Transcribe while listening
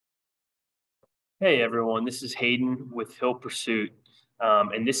Hey everyone, this is Hayden with Hill Pursuit,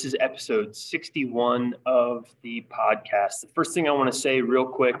 and this is episode 61 of the podcast. The first thing I want to say real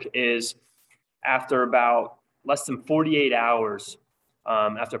quick is after about less than 48 hours,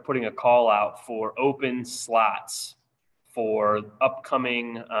 after putting a call out for open slots for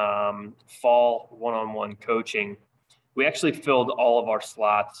upcoming fall one-on-one coaching, we actually filled all of our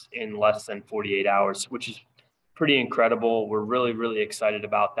slots in less than 48 hours, which is pretty incredible. We're really, really excited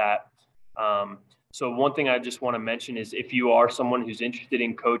about that. So one thing I just want to mention is if you are someone who's interested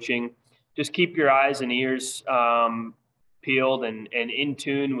in coaching, just keep your eyes and ears peeled and in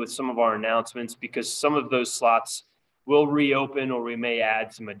tune with some of our announcements, because some of those slots will reopen or we may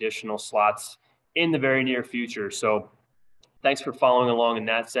add some additional slots in the very near future. So thanks for following along in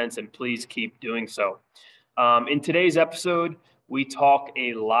that sense, and please keep doing so. In today's episode, we talk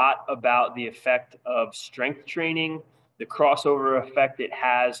a lot about the effect of strength training, the crossover effect it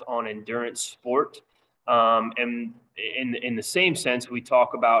has on endurance sport. And in the same sense, we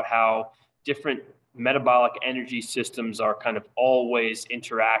talk about how different metabolic energy systems are kind of always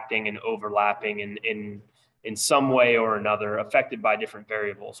interacting and overlapping in some way or another, affected by different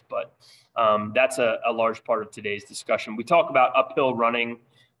variables. But that's a large part of today's discussion. We talk about uphill running.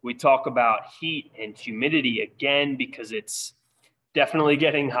 We talk about heat and humidity again, because it's definitely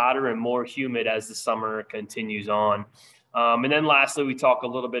getting hotter and more humid as the summer continues on. And then lastly, we talk a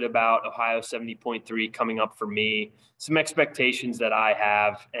little bit about Ohio 70.3 coming up for me, some expectations that I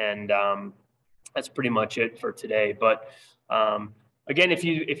have, and that's pretty much it for today. But again, if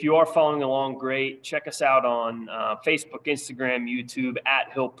you are following along, great. Check us out on Facebook, Instagram, YouTube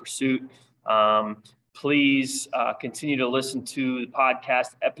at Hill Pursuit. Please continue to listen to the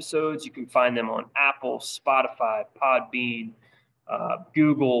podcast episodes. You can find them on Apple, Spotify, Podbean,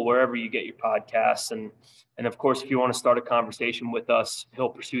 Google, wherever you get your podcasts. And of course, if you want to start a conversation with us,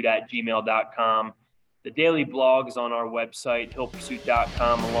 hillpursuit@gmail.com. The daily blog is on our website,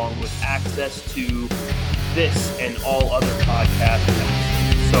 hillpursuit.com, along with access to this and all other podcasts.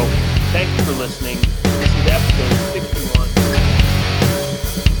 So thank you for listening. This is episode 61.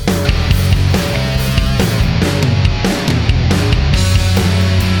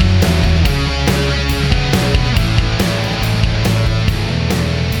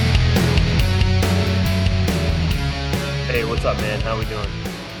 Hey, what's up, man? How we doing?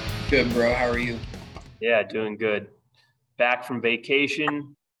 Good, bro. How are you? Yeah, doing good. Back from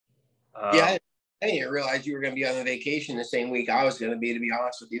vacation. I didn't realize you were going to be on a vacation the same week I was going to be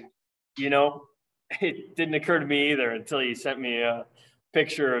honest with you. You know, it didn't occur to me either until you sent me a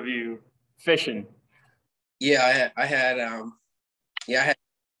picture of you fishing. Yeah, I had.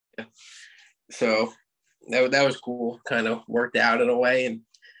 So that was cool. Kind of worked out in a way, and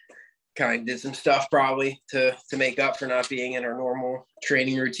kind of did some stuff probably to make up for not being in our normal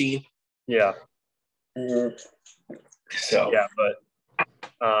training routine. Yeah. So yeah, but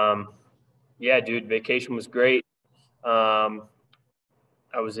yeah, dude, vacation was great. I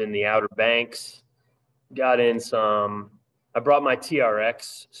was in the Outer Banks, got in some. I brought my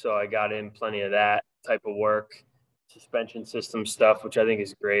TRX, so I got in plenty of that type of work, suspension system stuff, which I think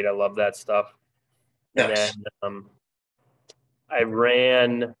is great. I love that stuff. nice. And then I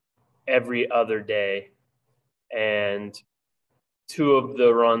ran every other day, and two of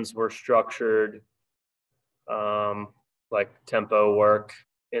the runs were structured, like tempo work,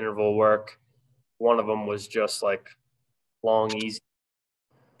 interval work. One of them was just like long, easy.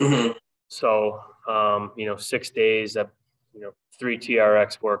 Mm-hmm. So, 6 days of, 3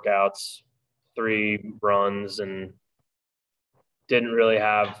 TRX workouts, 3 runs, and didn't really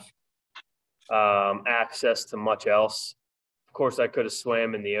have access to much else. Of course, I could have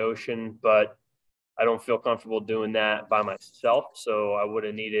swam in the ocean, but I don't feel comfortable doing that by myself. So I would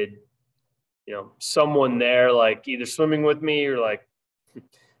have needed, someone there, like either swimming with me or like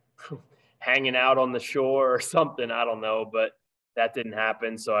hanging out on the shore or something. I don't know, but that didn't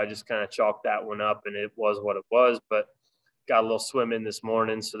happen. So I just kind of chalked that one up, and it was what it was. But got a little swim in this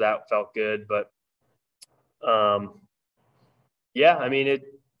morning, so that felt good. But yeah, I mean,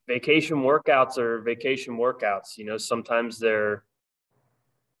 vacation workouts are vacation workouts. Sometimes they're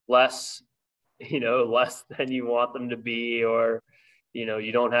less than you want them to be, or,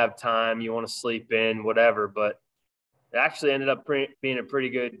 you don't have time, you want to sleep in, whatever. But it actually ended up being a pretty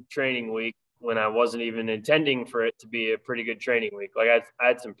good training week when I wasn't even intending for it to be a pretty good training week. Like I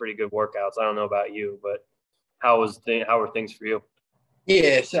had some pretty good workouts. I don't know about you, but how were things for you?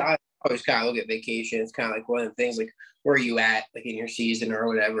 Yeah, so I always kind of look at vacation. It's kind of like one of the things, like, where are you at, like, in your season or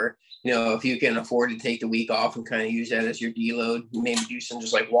whatever. If you can afford to take the week off and kind of use that as your deload, maybe do some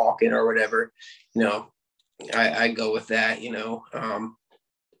just like walking or whatever, I go with that,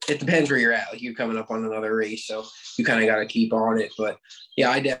 it depends where you're at. Like you're coming up on another race, so you kind of got to keep on it. But yeah,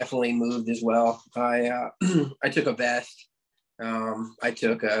 I definitely moved as well. I took a vest. I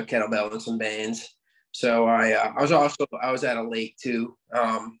took a kettlebell and some bands. So I was at a lake too.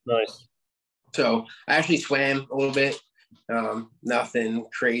 Nice. So I actually swam a little bit. Nothing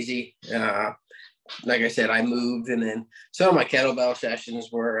crazy. Like I said, I moved, and then some of my kettlebell sessions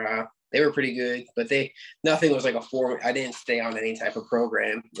were they were pretty good, but nothing was like a form. I didn't stay on any type of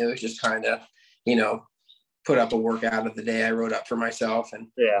program. It was just kind of, put up a workout of the day I wrote up for myself, and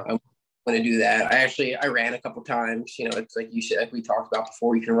yeah, I'm going to do that. I ran a couple times. It's like you said, like we talked about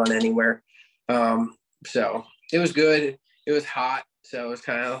before, you can run anywhere. So it was good. It was hot, so it was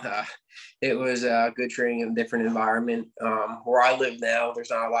kind of it was good training in a different environment. Where I live now,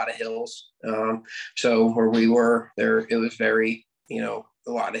 there's not a lot of hills. So where we were there, it was very,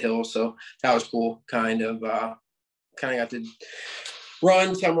 a lot of hills. So that was cool. Kind of got to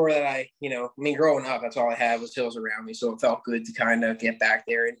run somewhere that growing up, that's all I had was hills around me. So it felt good to kind of get back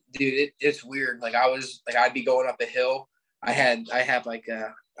there. And dude, it's weird. Like I'd be going up a hill. I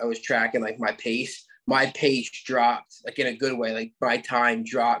was tracking like my pace. My pace dropped like in a good way. Like my time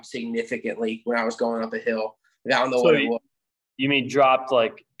dropped significantly when I was going up a hill. Like, I don't know what it was. You mean dropped,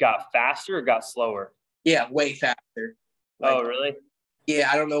 like got faster or got slower? Yeah, way faster. Like, oh, really? Yeah,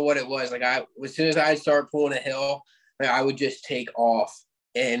 I don't know what it was. Like as soon as I start pulling a hill, like, I would just take off,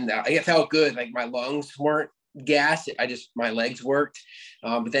 and it felt good. Like my lungs weren't gassed. My legs worked.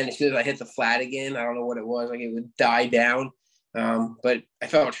 But then as soon as I hit the flat again, I don't know what it was. Like it would die down. But I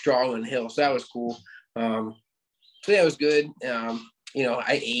felt strong on the hill, so that was cool. So yeah, it was good.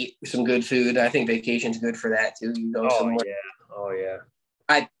 I ate some good food. I think vacation's good for that too. You go somewhere. Yeah. Oh yeah.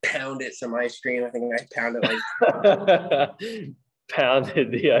 I pounded some ice cream. I think I pounded like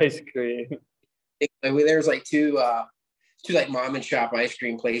pounded the ice cream. There's like two like mom and shop ice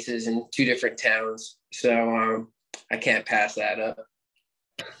cream places in 2 different towns. So I can't pass that up.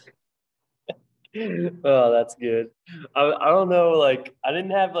 Oh, that's good. I don't know, like I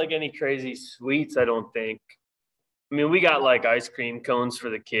didn't have like any crazy sweets, I don't think. I mean, we got like ice cream cones for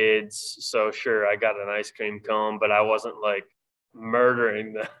the kids, so sure, I got an ice cream cone, but I wasn't like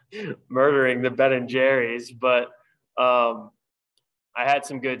murdering the Ben and Jerry's. But I had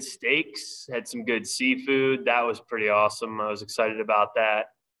some good steaks, had some good seafood. That was pretty awesome. I was excited about that.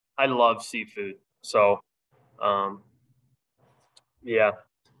 I love seafood, so yeah.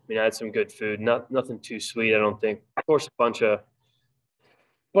 I mean, I had some good food. Nothing too sweet, I don't think. Of course, a bunch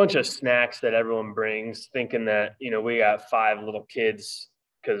of snacks that everyone brings, thinking that we got 5 little kids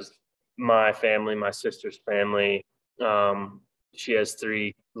because my family, my sister's family, she has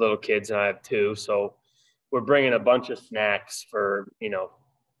 3 little kids and I have 2, so we're bringing a bunch of snacks for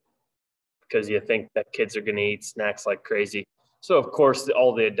because you think that kids are going to eat snacks like crazy. So of course,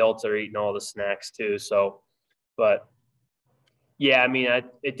 all the adults are eating all the snacks too. So, but yeah, I mean,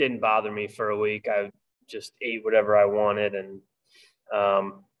 it didn't bother me for a week. I just ate whatever I wanted, and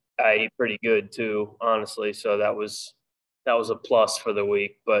I ate pretty good too, honestly. So that was a plus for the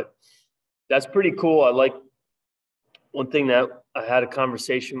week. But that's pretty cool. I like one thing that I had a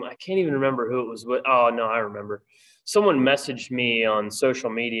conversation. I can't even remember who it was with. Oh no, I remember. Someone messaged me on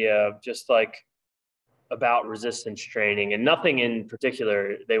social media just like about resistance training, and nothing in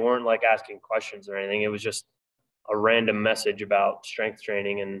particular. They weren't like asking questions or anything. It was just a random message about strength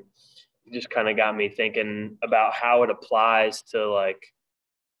training, and it just kind of got me thinking about how it applies to like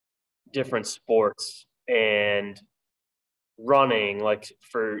different sports and running. Like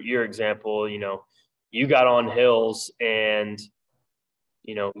for your example, you got on hills and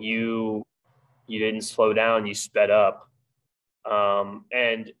you didn't slow down, you sped up.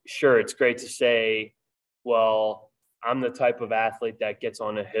 And sure, it's great to say, well, I'm the type of athlete that gets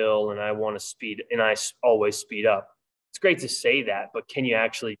on a hill and I want to speed, and I always speed up. It's great to say that, but can you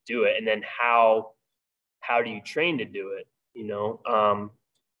actually do it? And then how do you train to do it?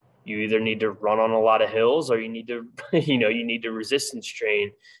 You either need to run on a lot of hills, or you need to, you need to resistance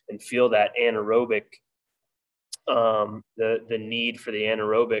train and feel that anaerobic, the need for the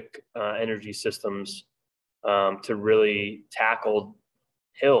anaerobic energy systems to really tackle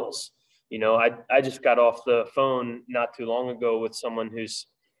hills. I just got off the phone not too long ago with someone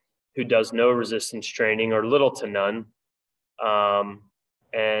who does no resistance training or little to none,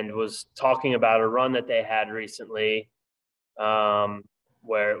 and was talking about a run that they had recently,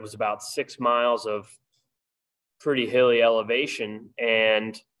 where it was about 6 miles of pretty hilly elevation,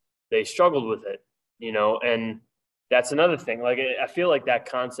 and they struggled with it, and that's another thing. Like, I feel like that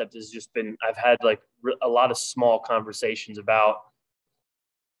concept has just been, I've had like a lot of small conversations about,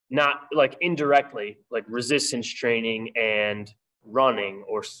 not like indirectly, like resistance training and running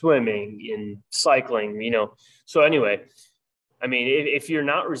or swimming and cycling, So anyway, I mean, if you're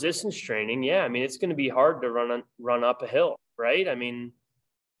not resistance training, yeah, I mean, it's going to be hard to run up a hill, right? I mean,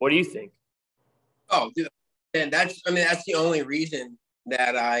 what do you think? Oh, dude. And that's the only reason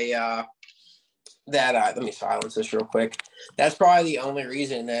that let me silence this real quick. That's probably the only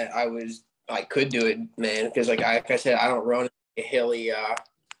reason that I could do it, man. Because like I said, I don't run a hilly, I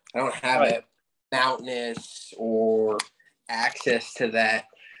don't have Right. a mountainous or access to that.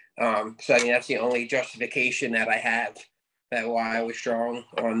 So I mean, that's the only justification that I have that why I was strong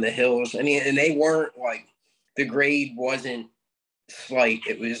on the hills. I mean, and they weren't like, the grade wasn't slight.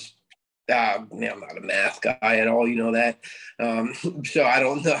 It was, I'm not a math guy at all, you know that. So I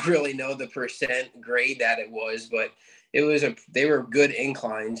don't really know the percent grade that it was, but they were good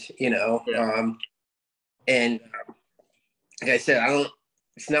inclines, Yeah. And like I said,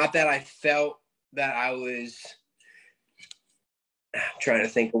 it's not that I felt that I was, I'm trying to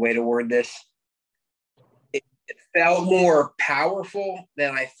think a way to word this. It felt more powerful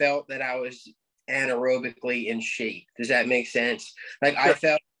than I felt that I was anaerobically in shape. Does that make sense? Like Sure. I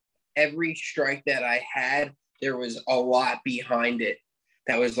felt every strike that I had, there was a lot behind it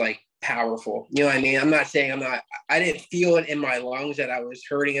that was like powerful. You know what I mean? I'm not saying I didn't feel it in my lungs that I was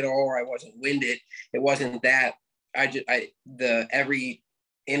hurting at all or I wasn't winded. It wasn't that. Every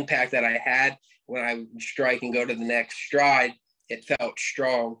impact that I had when I would strike and go to the next stride, it felt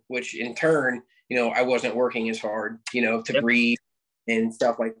strong, which in turn, I wasn't working as hard, to Yep. breathe and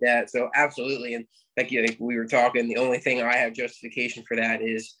stuff like that. So absolutely. And like we were talking, the only thing I have justification for that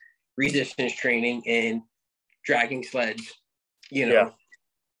is resistance training and dragging sleds, Yeah.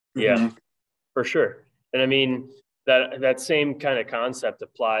 Yeah, Mhm. for sure. And I mean, that same kind of concept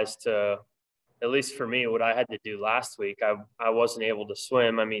applies to, at least for me, what I had to do last week. I wasn't able to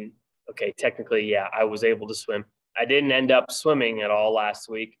swim. I mean, okay, technically, yeah, I was able to swim. I didn't end up swimming at all last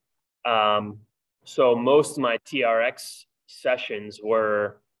week. Um, so most of my TRX sessions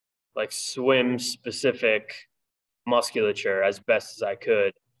were like swim specific musculature as best as I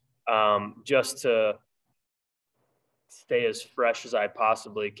could, just to stay as fresh as I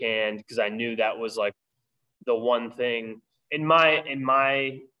possibly can, because I knew that was like the one thing in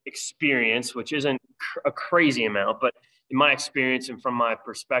my experience, which isn't a crazy amount, but in my experience and from my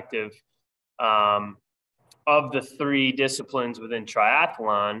perspective, um, of the three disciplines within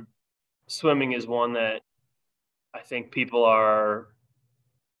triathlon, swimming is one that I think people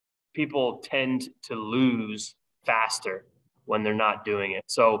tend to lose faster when they're not doing it.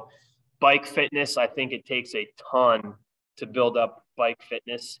 So bike fitness, I think it takes a ton to build up bike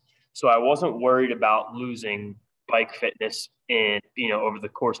fitness. So I wasn't worried about losing bike fitness over the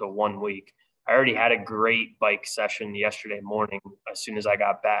course of 1 week. I already had a great bike session yesterday morning as soon as I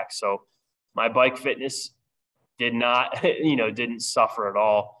got back. So my bike fitness did not, didn't suffer at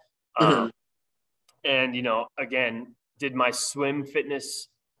all. Um, Mhm. and, again, did my swim fitness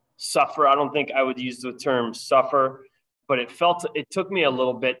suffer? I don't think I would use the term suffer, but it took me a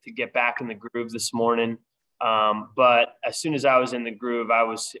little bit to get back in the groove this morning. But as soon as I was in the groove, I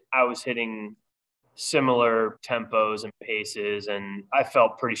was hitting similar tempos and paces, and I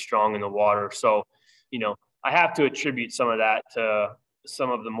felt pretty strong in the water. So, I have to attribute some of that to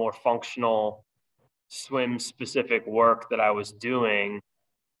some of the more functional swim specific work that I was doing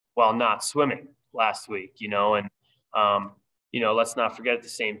while not swimming last week, and let's not forget at the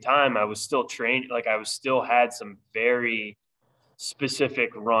same time, I was still trained, like I was still had some very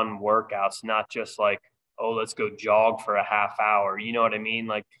specific run workouts, not just like, oh, let's go jog for a half hour. You know what I mean?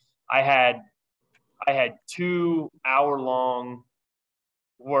 Like I had I had 2 hour long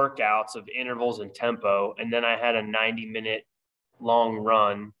workouts of intervals and tempo, and then I had a 90-minute long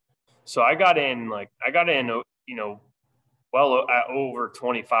run. So I got in, well over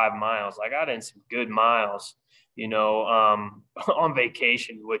 25 miles. I got in some good miles, on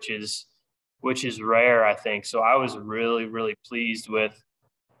vacation, which is rare, I think. So I was really, really pleased with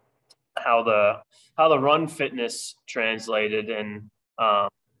how the run fitness translated. And,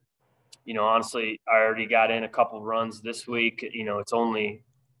 honestly, I already got in a couple runs this week. It's only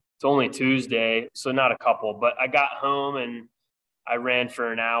Tuesday, so not a couple, but I got home and I ran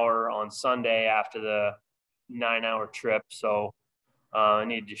for an hour on Sunday after the 9-hour trip. So I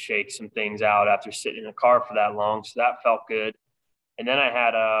needed to shake some things out after sitting in a car for that long. So that felt good. And then I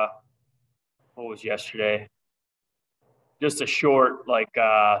had what was yesterday? Just a short, like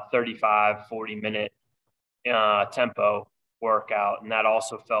 35, 40 minute tempo workout. And that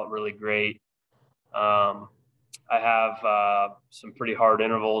also felt really great. Um, I have some pretty hard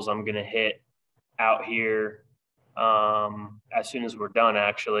intervals I'm going to hit out here as soon as we're done,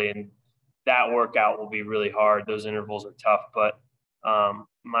 actually. And that workout will be really hard. Those intervals are tough, but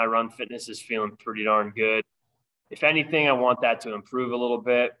My run fitness is feeling pretty darn good. If anything, I want that to improve a little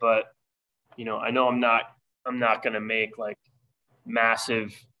bit, but I know I'm not going to make like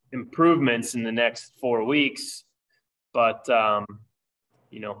massive improvements in the next 4 weeks, but the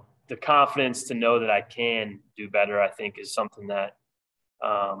confidence to know that I can do better, I think, is something that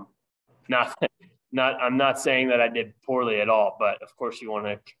not I'm not saying that I did poorly at all, but of course you want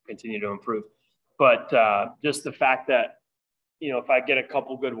to continue to improve. But just the fact that if I get a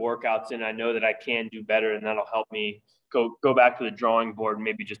couple good workouts in, I know that I can do better, and that'll help me go back to the drawing board and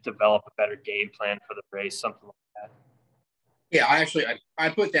maybe just develop a better game plan for the race, something like that. Yeah, I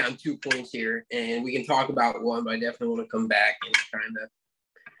put down 2 points here, and we can talk about one, but I definitely want to come back and kind of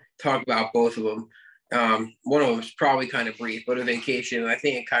talk about both of them. One of them is probably kind of brief, but a vacation. I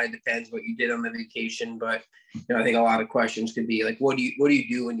think it kind of depends what you did on the vacation, but I think a lot of questions could be like, what do you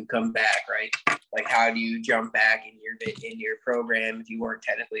do when you come back, right? Like, how do you jump back in your program if you weren't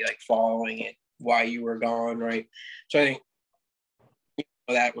technically like following it while you were gone, right? So I think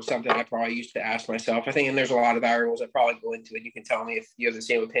that was something I probably used to ask myself. I think, and there's a lot of variables that probably go into it. You can tell me if you have the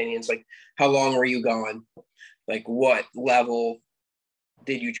same opinions. Like, how long were you gone? Like, what level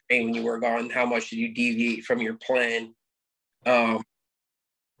did you train when you were gone? How much did you deviate from your plan?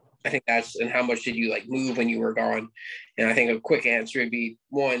 I think and how much did you like move when you were gone? And I think a quick answer would be,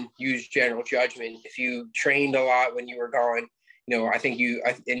 one, use general judgment. If you trained a lot when you were gone, I think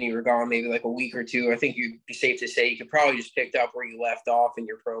and you were gone maybe like a week or two, I think you'd be safe to say you could probably just picked up where you left off in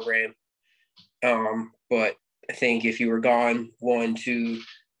your program. But I think if you were gone 1, 2,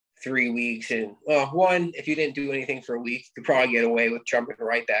 3 weeks, and one, if you didn't do anything for a week, you could probably get away with jumping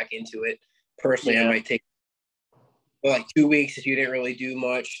right back into it. Personally, I might take like 2 weeks if you didn't really do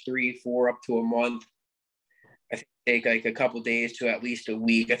much, 3, 4, up to a month. I think take like a couple days to at least a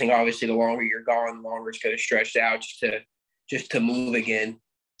week. I think obviously the longer you're gone, the longer it's going to stretch out just to move again,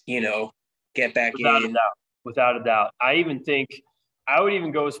 get back in. Without a doubt. I would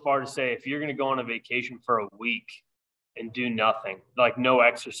even go as far to say, if you're going to go on a vacation for a week and do nothing, like no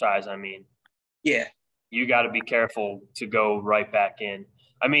exercise, yeah, you got to be careful to go right back in.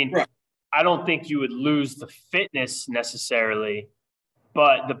 Right. I don't think you would lose the fitness necessarily,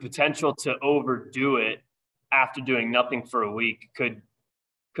 but the potential to overdo it after doing nothing for a week could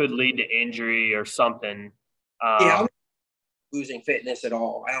lead to injury or something. I'm losing fitness at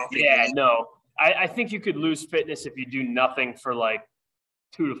all. I don't think. Yeah, no. I think you could lose fitness if you do nothing for like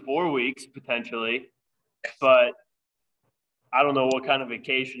 2 to 4 weeks potentially, but I don't know what kind of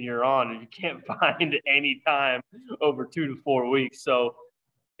vacation you're on, and you can't find any time over 2 to 4 weeks. So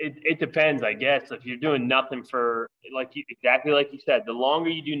it depends, I guess. If you're doing nothing for exactly like you said, the longer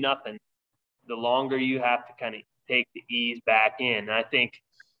you do nothing, the longer you have to kind of take the ease back in. And I think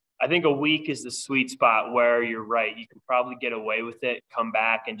a week is the sweet spot where you're right. You can probably get away with it, come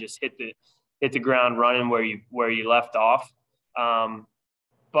back and just hit the ground running where you left off.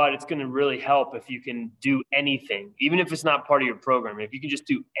 But it's going to really help if you can do anything, even if it's not part of your program. If you can just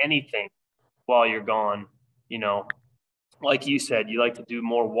do anything while you're gone, like you said, you like to do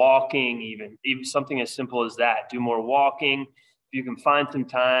more walking, even something as simple as that. Do more walking. If you can find some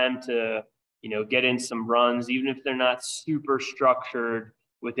time to, get in some runs, even if they're not super structured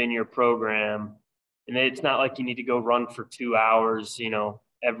within your program. And it's not like you need to go run for 2 hours,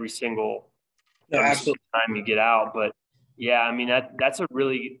 every single time you get out. But yeah, that's a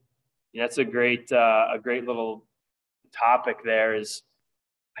great little topic there, is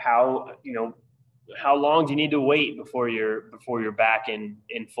how long do you need to wait before you're back in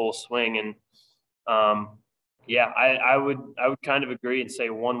full swing? And I would kind of agree and say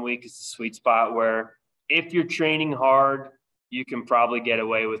 1 week is the sweet spot, where if you're training hard, you can probably get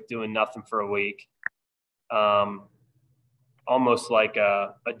away with doing nothing for a week. Almost like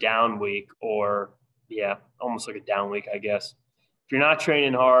a down week, almost like a down week, I guess. If you're not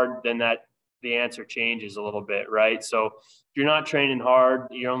training hard, then the answer changes a little bit, right? So if you're not training hard,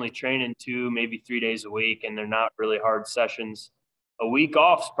 you're only training 2, maybe 3 days a week, and they're not really hard sessions, a week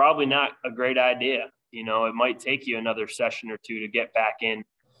off is probably not a great idea. It might take you another session or 2 to get back in.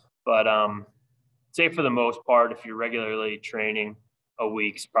 But say for the most part, if you're regularly training, a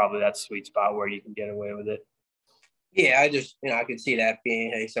week's probably that sweet spot where you can get away with it. Yeah, I could see that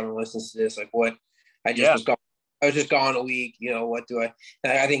being, hey, someone listens to this, like, what? I was just gone a week. What do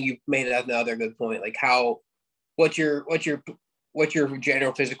I think you made another good point. Like, what's your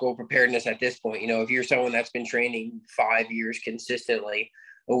general physical preparedness at this point? If you're someone that's been training 5 years consistently,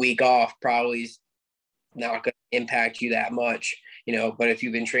 a week off probably is not going to impact you that much, but if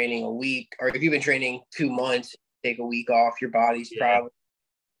you've been training a week, or if you've been training 2 months, take a week off, your body's probably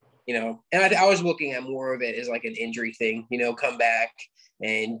And I was looking at more of it as like an injury thing, come back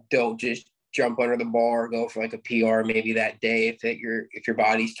and don't just jump under the bar, go for like a PR maybe that day if your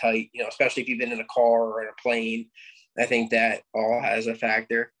body's tight, especially if you've been in a car or in a plane. I think that all has a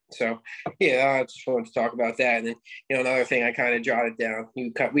factor. So yeah, I just wanted to talk about that. And then, another thing I kind of jotted down,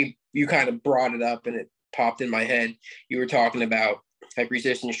 you kind of brought it up and it popped in my head. You were talking about like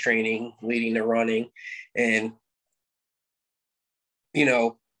resistance training leading to running, and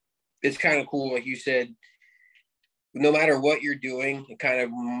it's kind of cool. Like you said, no matter what you're doing, it kind of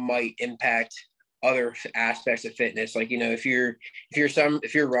might impact other aspects of fitness. Like, if you're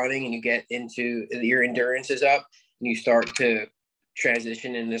running and you get into your endurance is up and you start to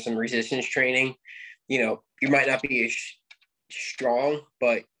transition into some resistance training, you might not be as strong,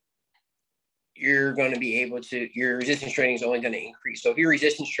 but you're going to be able to, your resistance training is only going to increase. So if you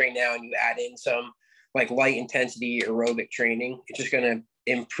resistance train now and you add in some like light intensity aerobic training, it's just going to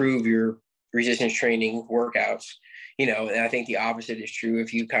improve your resistance training workouts, and I think the opposite is true.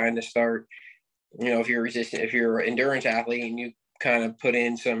 If you kind of start, if you're an endurance athlete and you kind of put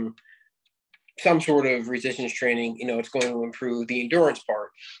in some sort of resistance training, it's going to improve the endurance part.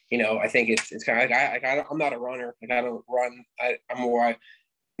 I think it's kind of like, I'm not a runner. Like I don't run. I'm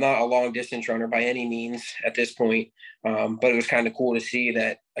not a long distance runner by any means at this point. But it was kind of cool to see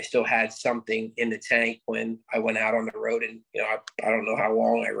that I still had something in the tank when I went out on the road. And, I don't know how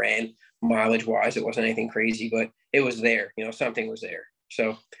long I ran mileage wise. It wasn't anything crazy, but it was there, something was there.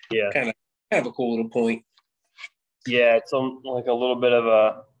 So yeah, kind of a cool little point. Yeah. It's like a little bit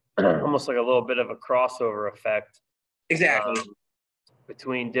of almost like a little bit of a crossover effect. Exactly.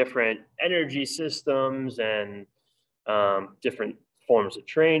 Between different energy systems and different forms of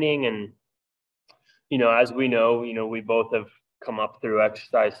training. And, as we know, we both have come up through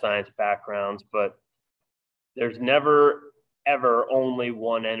exercise science backgrounds, but there's never, ever only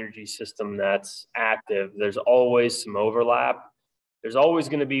one energy system that's active. There's always some overlap. There's always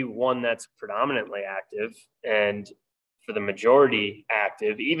going to be one that's predominantly active and for the majority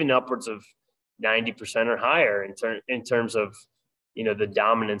active, even upwards of 90% or higher in terms of, the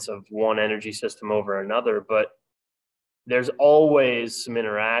dominance of one energy system over another. But there's always some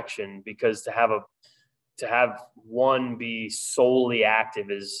interaction, because to have one be solely active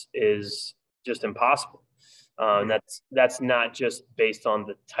is just impossible. And that's not just based on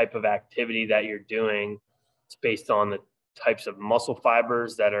the type of activity that you're doing. It's based on the types of muscle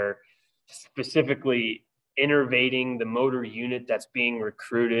fibers that are specifically innervating the motor unit that's being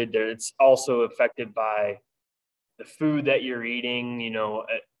recruited. It's also affected by the food that you're eating.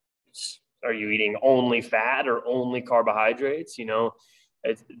 Are you eating only fat or only carbohydrates?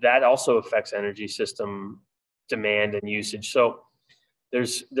 That also affects energy system demand and usage. So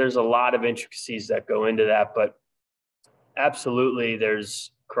there's a lot of intricacies that go into that, but absolutely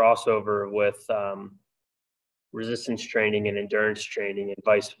there's crossover with resistance training and endurance training and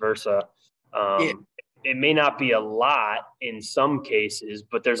vice versa. Yeah. It may not be a lot in some cases,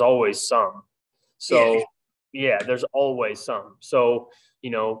 but there's always some. So yeah, there's always some. So,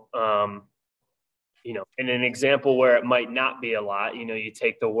 in an example where it might not be a lot, you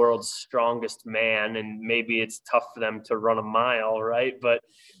take the world's strongest man and maybe it's tough for them to run a mile, right? But,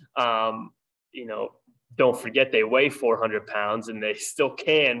 don't forget they weigh 400 pounds and they still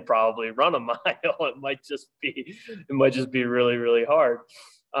can probably run a mile. It might just be really, really hard.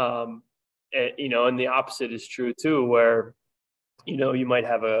 And the opposite is true too, where, you might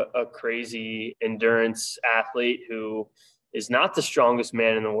have a crazy endurance athlete who is not the strongest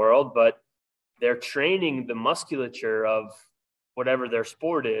man in the world, but they're training the musculature of whatever their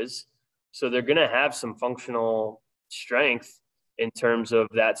sport is. So they're going to have some functional strength in terms of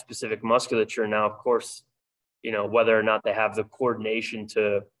that specific musculature. Now, of course, whether or not they have the coordination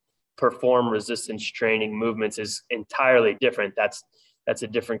to perform resistance training movements is entirely different. That's a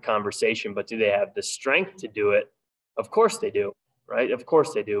different conversation. But do they have the strength to do it? Of course they do, right? Of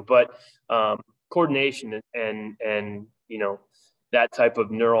course they do. But coordination and that type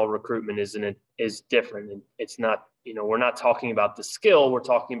of neural recruitment is different. And it's not, we're not talking about the skill. We're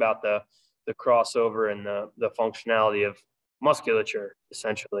talking about the crossover and the functionality of musculature,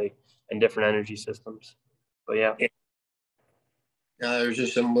 essentially, and different energy systems. But yeah. There's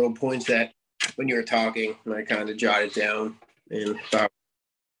just some little points that when you were talking, I kind of jotted down and thought,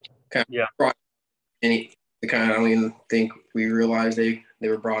 I don't even think we realized they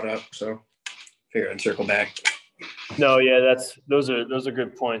were brought up. So figure I'd circle back. No, yeah, those are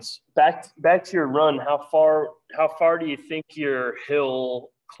good points. Back to your run. How far do you think your hill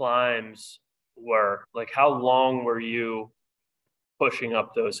climbs were? Like, how long were you pushing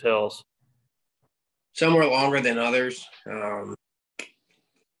up those hills? Some were longer than others.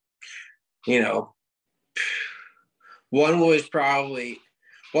 you know, one was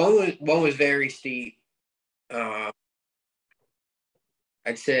very steep. I'd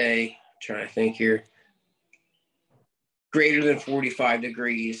say, trying to think here, greater than 45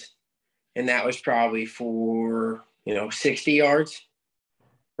 degrees. And that was probably for, 60 yards,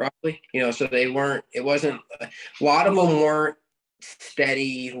 roughly. So it wasn't, a lot of them weren't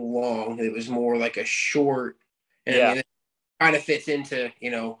steady long. It was more like a short, and Yeah. I mean, it kind of fits into,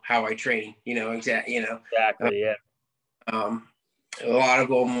 how I train, Exactly. Yeah. A lot of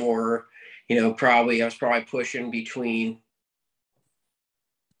them were, I was probably pushing between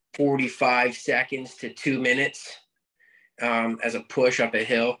 45 seconds to 2 minutes as a push up a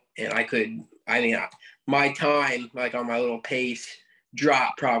hill. And my time, like on my little pace,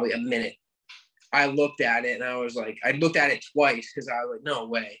 dropped probably a minute. I looked at it and I was like, I looked at it twice because I was like, no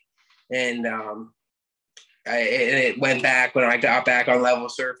way. And it went back when I got back on level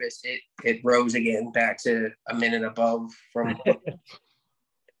surface. It rose again back to a minute above from.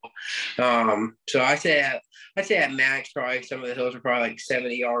 So I'd say at max, probably some of the hills are probably like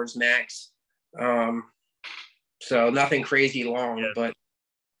 70 yards max. So nothing crazy long, but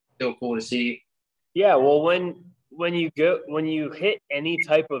still cool to see. Yeah. Well, when you hit any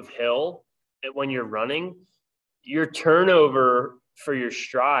type of hill when you're running, your turnover for your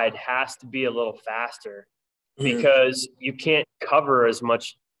stride has to be a little faster because you can't cover as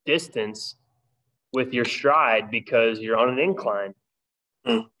much distance with your stride because you're on an incline.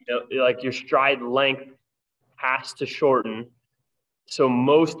 Like your stride length has to shorten. So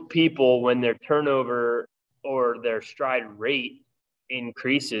most people, when their turnover or their stride rate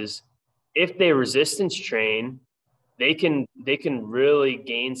increases, if they resistance train, they can really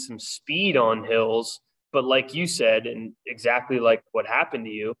gain some speed on hills. But like you said, and exactly like what happened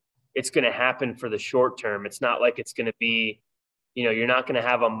to you, it's going to happen for the short term. It's not like it's going to be, you're not going to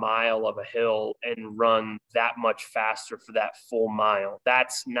have a mile of a hill and run that much faster for that full mile.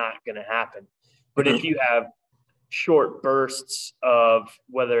 That's not going to happen. But if you have short bursts of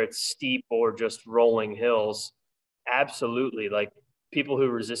whether it's steep or just rolling hills, absolutely. Like people who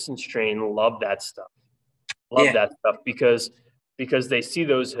resistance train love that stuff. That stuff because they see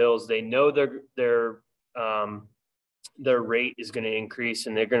those hills, they know their rate is going to increase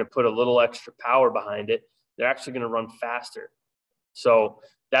and they're going to put a little extra power behind it. They're actually going to run faster. So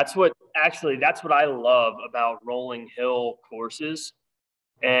that's what I love about rolling hill courses.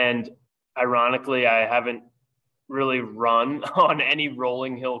 And ironically, I haven't really run on any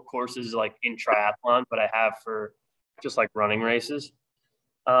rolling hill courses like in triathlon, but I have for just like running races.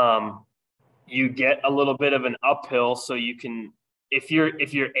 You get a little bit of an uphill, so you can, if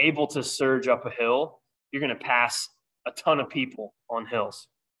you're able to surge up a hill, you're going to pass a ton of people on hills.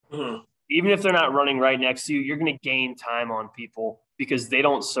 Even if they're not running right next to you, you're going to gain time on people because they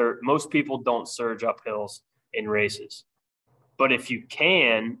don't surge. Most people don't surge up hills in races. But if you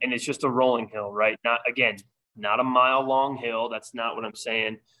can, and it's just a rolling hill, right? Not a mile long hill. That's not what I'm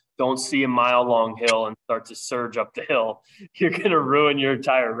saying. Don't see a mile long hill and start to surge up the hill. You're going to ruin your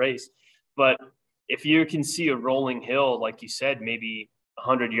entire race. But if you can see a rolling hill, like you said, maybe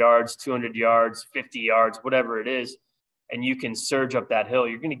 100 yards, 200 yards, 50 yards, whatever it is, and you can surge up that hill,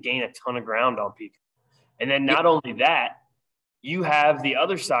 you're going to gain a ton of ground on people. And then not only that, you have the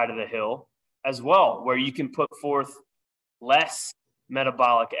other side of the hill as well, where you can put forth less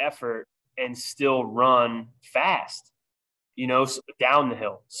metabolic effort and still run fast, down the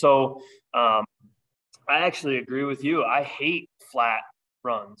hill. So I actually agree with you. I hate flat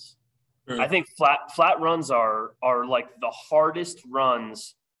runs. I think flat runs are like the hardest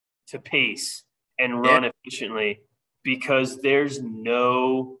runs to pace and run efficiently because there's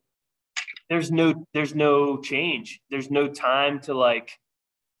no change. There's no time to like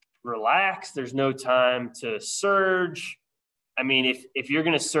relax. There's no time to surge. I mean, if you're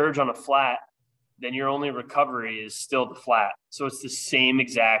going to surge on a flat, then your only recovery is still the flat. So it's the same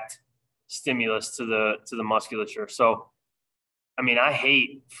exact stimulus to the musculature. So, I mean, I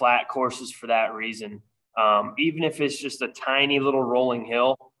hate flat courses for that reason. Even if it's just a tiny little rolling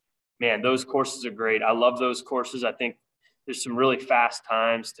hill, man, those courses are great. I love those courses. I think there's some really fast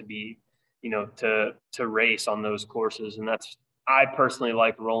times to be, to race on those courses. And I personally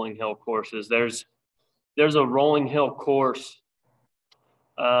like rolling hill courses. There's a rolling hill course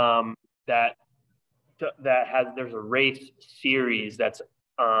that there's a race series that's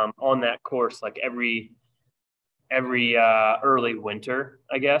on that course like every early winter,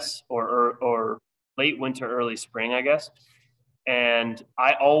 I guess, or late winter, early spring, I guess. And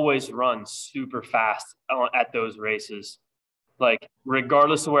I always run super fast at those races. Like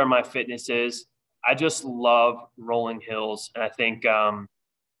regardless of where my fitness is, I just love rolling hills. And I think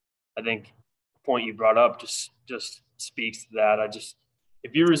I think the point you brought up just speaks to that.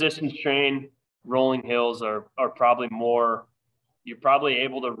 If you resistance train, rolling hills are probably more, you're probably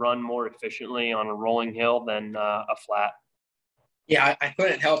able to run more efficiently on a rolling hill than a flat. Yeah, I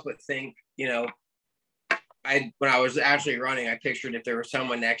couldn't help but think, when I was actually running, I pictured if there was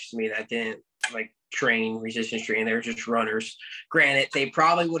someone next to me that didn't like train resistance training, they were just runners. Granted, they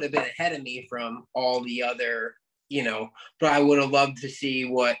probably would have been ahead of me from all the other, but I would have loved to see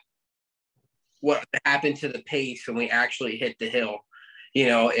what happened to the pace when we actually hit the hill.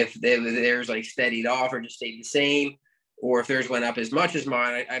 If theirs like steadied off or just stayed the same, or if theirs went up as much as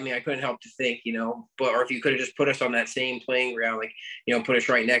mine. I mean, I couldn't help to think, or if you could have just put us on that same playing ground, like, put us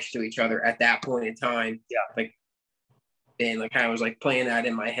right next to each other at that point in time. Yeah. Like, and like kind of was like playing that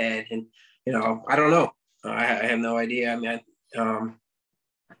in my head. And, I don't know. I have no idea. I mean,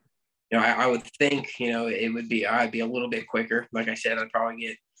 I would think, I'd be a little bit quicker. Like I said, I'd probably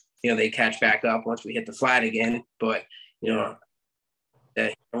get, they catch back up once we hit the flat again. But, I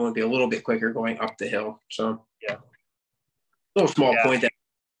want to be a little bit quicker going up the hill. So, yeah. Little small point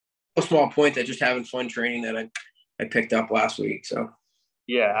that just having fun training that I picked up last week. So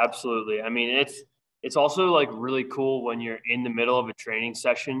yeah, absolutely. I mean, it's also like really cool when you're in the middle of a training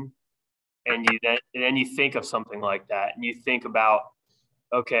session and then you think of something like that and you think about,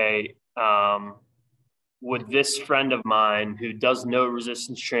 okay, would this friend of mine who does no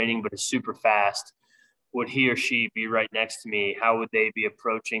resistance training but is super fast, would he or she be right next to me? How would they be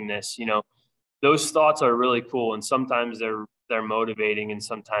approaching this? Those thoughts are really cool, and sometimes they're motivating, and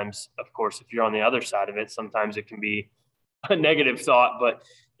sometimes, of course, if you're on the other side of it, sometimes it can be a negative thought. But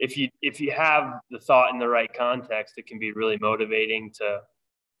if you have the thought in the right context, it can be really motivating to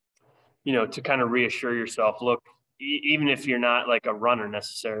kind of reassure yourself. Look, even if you're not like a runner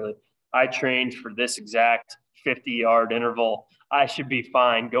necessarily, I trained for this exact 50-yard interval. I should be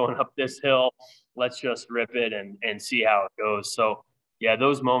fine going up this hill. Let's just rip it and see how it goes. So yeah,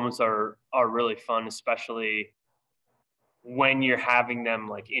 those moments are really fun, especially when you're having them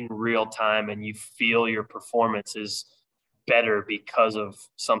like in real time and you feel your performance is better because of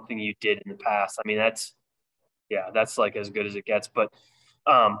something you did in the past. I mean, that's like as good as it gets. But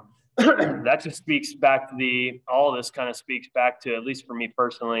that just speaks back to all of this kind of speaks back to, at least for me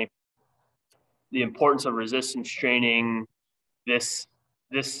personally, the importance of resistance training this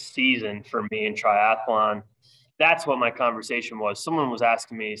season for me in triathlon. That's what my conversation was. Someone was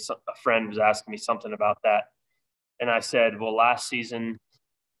asking me, a friend was asking me something about that. And I said, well, last season,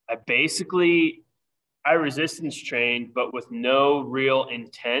 I resistance trained, but with no real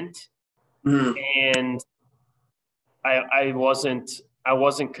intent. Mm-hmm. And I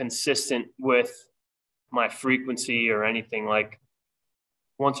wasn't consistent with my frequency or anything, like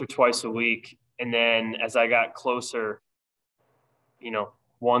once or twice a week. And then as I got closer,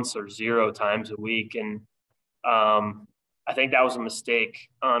 once or 0 times a week. And I think that was a mistake,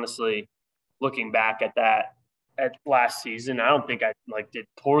 honestly, looking back at that at last season. I don't think I did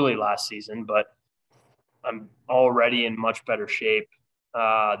poorly last season, but I'm already in much better shape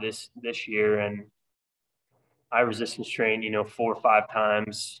this year. And I resistance train, 4 or 5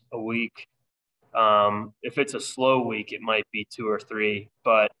 times a week. If it's a slow week, it might be 2 or 3,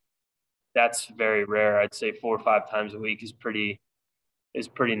 but that's very rare. I'd say 4 or 5 times a week is pretty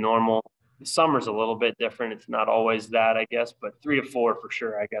normal. The summer's a little bit different. It's not always that, I guess, but 3 to 4 for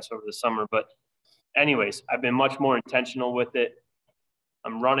sure, I guess, over the summer. But anyways, I've been much more intentional with it.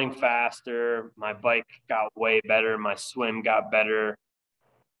 I'm running faster. My bike got way better. My swim got better.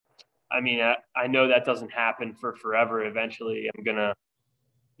 I mean, I know that doesn't happen for forever. Eventually, I'm going to,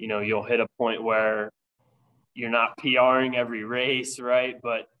 you'll hit a point where you're not PRing every race, right?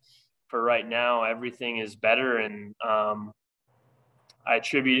 But for right now, everything is better. And I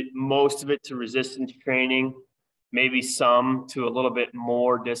attribute most of it to resistance training, maybe some to a little bit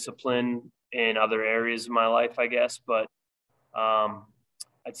more discipline in other areas of my life, I guess. But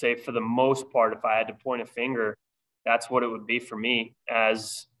I'd say for the most part, if I had to point a finger, that's what it would be for me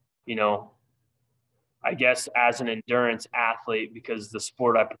as, I guess as an endurance athlete, because the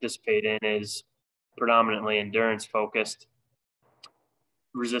sport I participate in is predominantly endurance focused.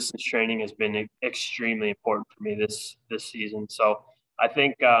 Resistance training has been extremely important for me this season. So I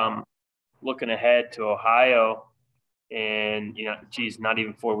think looking ahead to Ohio and, not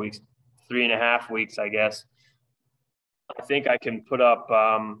even 4 weeks, 3.5 weeks, I guess, I think I can put up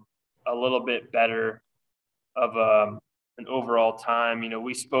a little bit better of an overall time.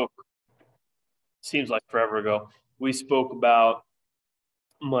 We spoke, seems like forever ago, we spoke about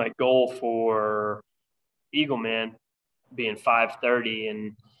my goal for Eagleman being 5:30,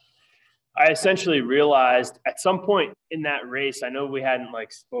 and I essentially realized at some point in that race, I know we hadn't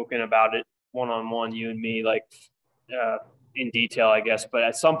like spoken about it one-on-one, you and me, like in detail, I guess. But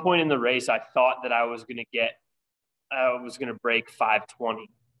at some point in the race, I thought that I was going to break 5:20.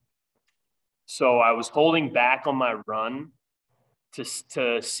 So I was holding back on my run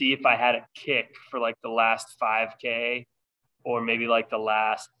to see if I had a kick for like the last 5K or maybe like the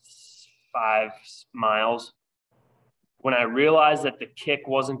last 5 miles. When I realized that the kick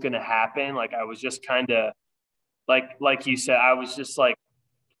wasn't going to happen, like I was just kind of like you said, I was just like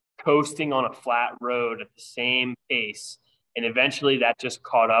coasting on a flat road at the same pace. And eventually that just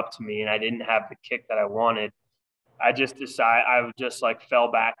caught up to me and I didn't have the kick that I wanted. I just decided I just like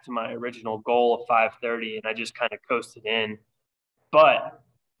fell back to my original goal of 5:30 and I just kind of coasted in. But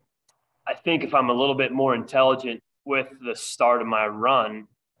I think if I'm a little bit more intelligent with the start of my run,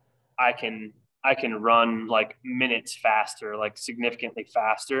 I can run like minutes faster, like significantly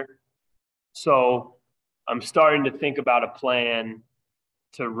faster. So I'm starting to think about a plan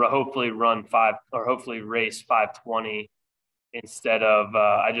to hopefully race 5:20 instead of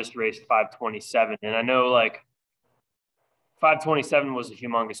I just raced 5:27. And I know like 5:27 was a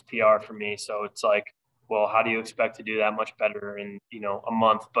humongous PR for me. So it's like, well, how do you expect to do that much better in, a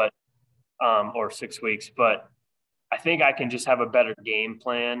month, but or 6 weeks? But I think I can just have a better game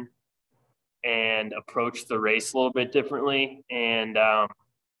plan and approach the race a little bit differently. And I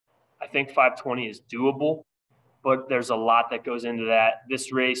think 5:20 is doable, but there's a lot that goes into that.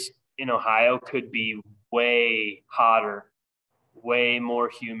 This race in Ohio could be way hotter, way more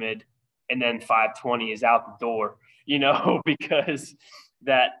humid, and then 5:20 is out the door, because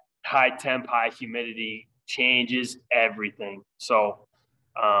that high temp, high humidity changes everything. So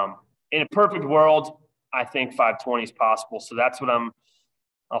in a perfect world, I think 5:20 is possible. So that's what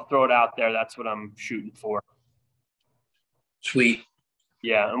I'll throw it out there. That's what I'm shooting for. Sweet.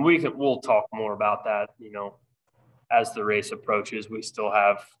 Yeah. And we'll talk more about that, as the race approaches. We still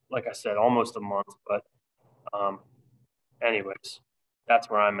have, like I said, almost a month, but anyways, that's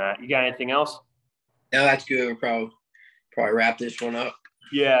where I'm at. You got anything else? No, that's good. We'll probably wrap this one up.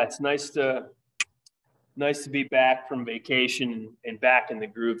 Yeah. It's nice to be back from vacation and back in the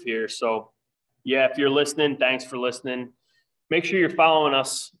groove here. So yeah, if you're listening, thanks for listening. Make sure you're following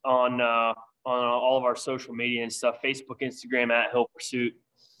us on all of our social media and stuff, Facebook, Instagram at Hill Pursuit.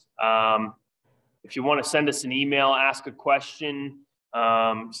 If you want to send us an email, ask a question,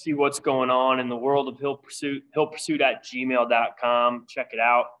 see what's going on in the world of Hill Pursuit, hillpursuit@gmail.com. Check it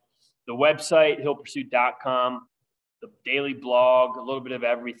out. The website, hillpursuit.com, the daily blog, a little bit of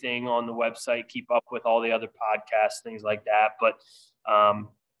everything on the website. Keep up with all the other podcasts, things like that. But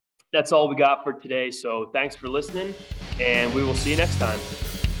that's all we got for today. So thanks for listening, and we will see you next time.